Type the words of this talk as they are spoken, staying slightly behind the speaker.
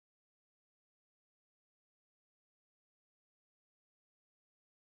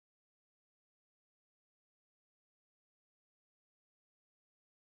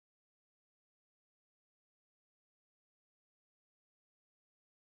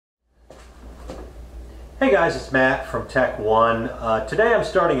Hey guys, it's Matt from Tech One. Today I'm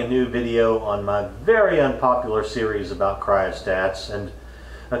starting a new video on my very unpopular series about cryostats. And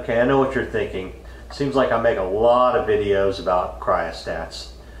okay, I know what you're thinking. Seems like I make a lot of videos about cryostats.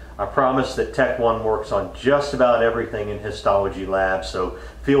 I promise that Tech One works on just about everything in histology labs, so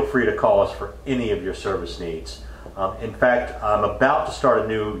feel free to call us for any of your service needs. In fact, I'm about to start a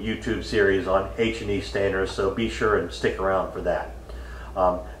new YouTube series on H&E standards, so be sure and stick around for that.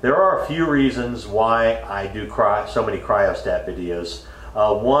 There are a few reasons why I do so many cryostat videos.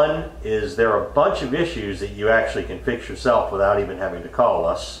 One is there are a bunch of issues that you actually can fix yourself without even having to call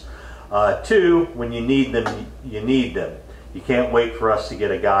us. Two, when you need them, you need them. You can't wait for us to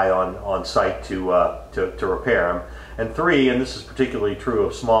get a guy on site to repair them. And three, and this is particularly true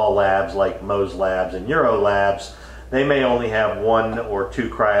of small labs like Mohs labs and Euro labs, they may only have 1 or 2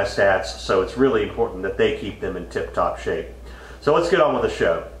 cryostats, so it's really important that they keep them in tip-top shape. So let's get on with the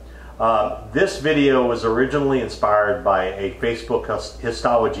show. This video was originally inspired by a Facebook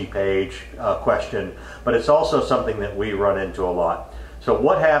histology page question, but it's also something that we run into a lot. So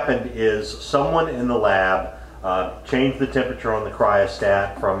what happened is someone in the lab changed the temperature on the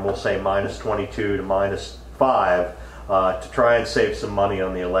cryostat from, we'll say, -22 to -5 to try and save some money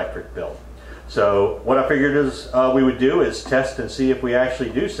on the electric bill. So what I figured is we would do is test and see if we actually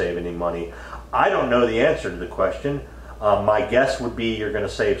do save any money. I don't know the answer to the question. My guess would be you're going to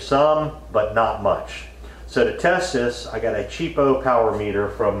save some, but not much. So to test this, I got a cheapo power meter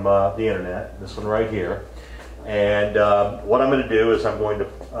from the internet, this one right here. And what I'm going to do is I'm going to,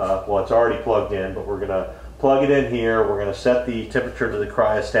 well, it's already plugged in, but we're going to plug it in here. We're going to set the temperature to the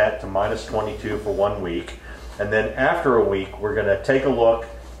cryostat to -22 for 1 week. And then after a week, we're going to take a look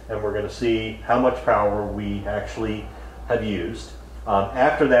and we're going to see how much power we actually have used.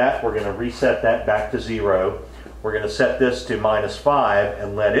 After that, we're going to reset that back to 0. We're going to set this to -5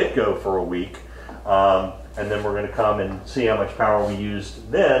 and let it go for a week. And then we're going to come and see how much power we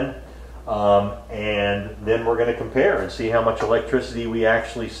used then. And then we're going to compare and see how much electricity we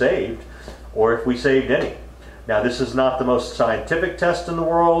actually saved, or if we saved any. Now, this is not the most scientific test in the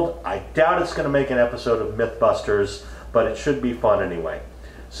world. I doubt it's going to make an episode of Mythbusters, but it should be fun anyway.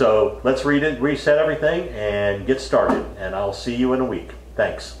 So let's reset everything and get started, and I'll see you in a week.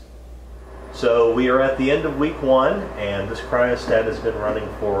 Thanks. So we are at the end of week 1, and this cryostat has been running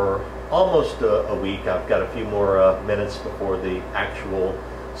for almost a week. I've got a few more minutes before the actual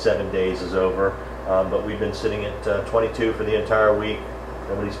 7 days is over, but we've been sitting at 22 for the entire week.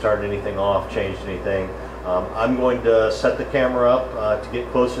 Nobody's turned anything off, changed anything. I'm going to set the camera up to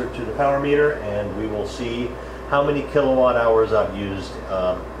get closer to the power meter, and we will see how many kilowatt hours I've used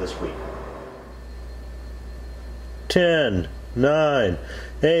this week. 10, 9,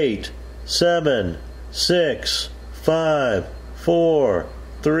 8, 7, 6, 5, 4,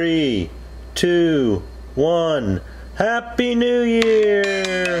 3, 2, 1. Happy New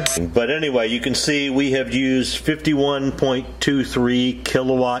Year! But anyway, you can see we have used 51.23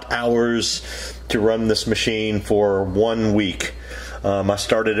 kilowatt hours to run this machine for 1 week. I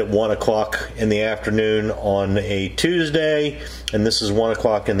started at 1 o'clock in the afternoon on a Tuesday, and this is 1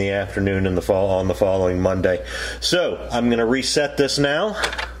 o'clock in the afternoon on the following Monday. So I'm going to reset this now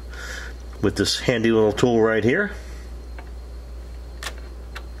with this handy little tool right here.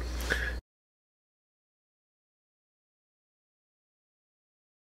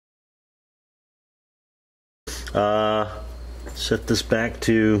 Set this back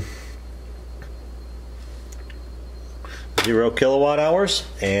to 0 kilowatt hours,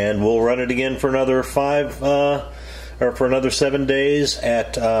 and we'll run it again for another 7 days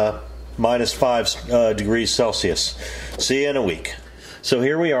at -5 degrees Celsius. See you in a week. So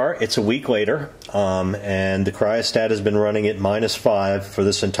here we are. It's a week later, and the cryostat has been running at -5 for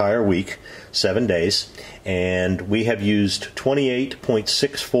this entire week, 7 days, and we have used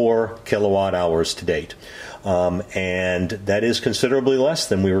 28.64 kilowatt hours to date. And that is considerably less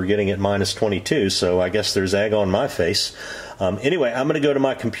than we were getting at -22, so I guess there's egg on my face. Anyway, I'm going to go to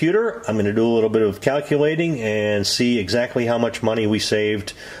my computer. I'm going to do a little bit of calculating and see exactly how much money we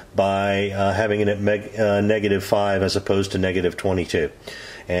saved by having it at -5 as opposed to -22.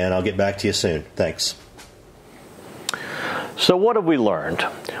 And I'll get back to you soon. Thanks. So what have we learned?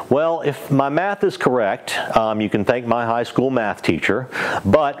 Well, if my math is correct, you can thank my high school math teacher,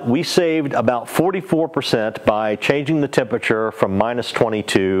 but we saved about 44% by changing the temperature from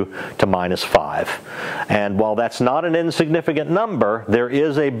 -22 to -5. And while that's not an insignificant number, there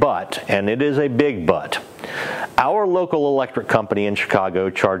is a but, and it is a big but. Our local electric company in Chicago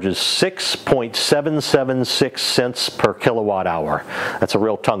charges 6.776 cents per kilowatt hour. That's a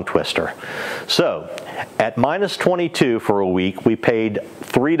real tongue twister. So at minus 22 for a week, we paid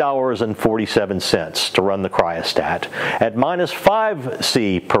 $3.47 to run the cryostat. At minus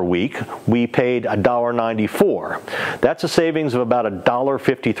 5C per week, we paid $1.94. That's a savings of about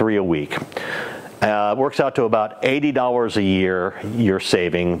 $1.53 a week. Works out to about $80 a year you're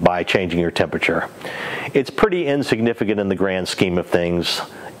saving by changing your temperature. It's pretty insignificant in the grand scheme of things,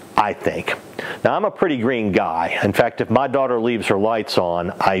 I think. Now, I'm a pretty green guy. In fact, if my daughter leaves her lights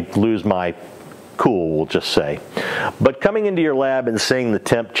on, I lose my cool, we'll just say. But coming into your lab and seeing the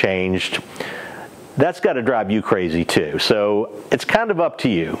temp changed, that's got to drive you crazy too. So it's kind of up to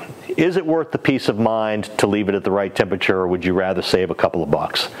you. Is it worth the peace of mind to leave it at the right temperature, or would you rather save a couple of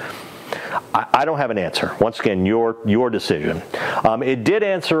bucks? I don't have an answer. Once again, your decision. It did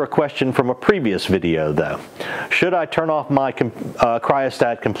answer a question from a previous video, though. Should I turn off my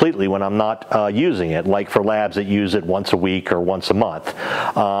cryostat completely when I'm not using it, like for labs that use it once a week or once a month?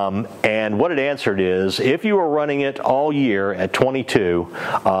 And what it answered is, if you are running it all year at 22,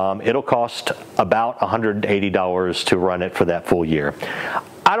 it'll cost about $180 to run it for that full year.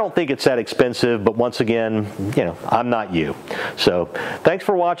 I don't think it's that expensive, but once again, you know, I'm not you. So thanks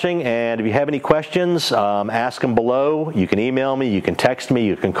for watching, and if you have any questions, ask them below. You can email me, you can text me,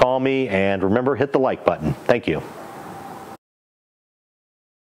 you can call me, and remember, hit the like button. Thank you.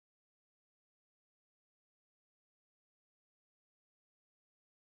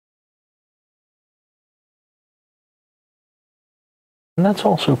 And that's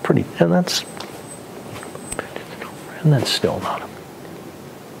also pretty, and that's still not a